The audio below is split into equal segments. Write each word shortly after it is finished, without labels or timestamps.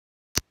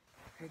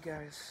Hey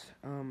guys,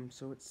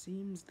 so it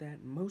seems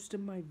that most of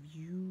my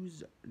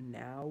views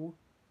now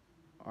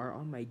are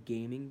on my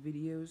gaming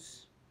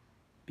videos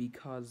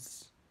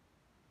because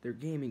they're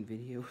gaming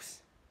videos.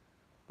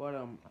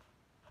 But,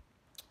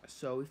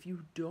 so if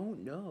you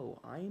don't know,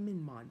 I am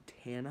in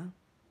Montana.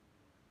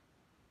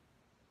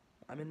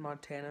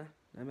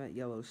 I'm at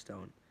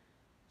Yellowstone.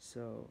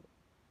 So,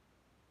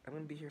 I'm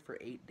gonna be here for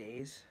 8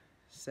 days,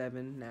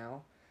 7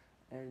 now,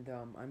 and,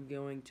 I'm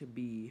going to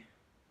be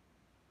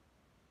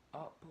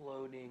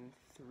uploading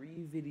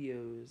 3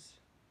 videos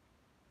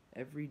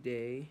every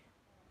day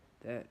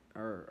that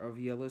are of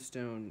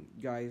Yellowstone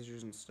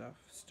geysers and stuff,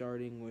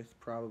 starting with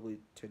probably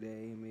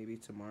today, maybe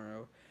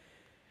tomorrow.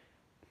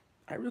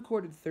 I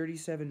recorded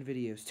 37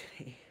 videos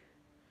today.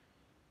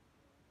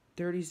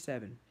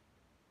 37.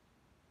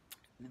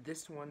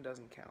 This one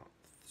doesn't count,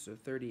 so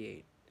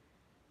 38.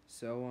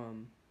 So,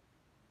 I'm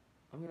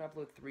gonna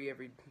upload 3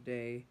 every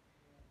day,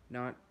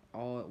 not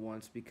all at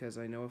once, because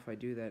I know if I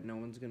do that, no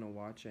one's gonna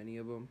watch any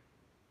of them.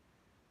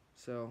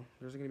 So,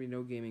 there's gonna be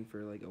no gaming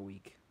for like a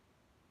week.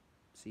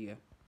 See ya.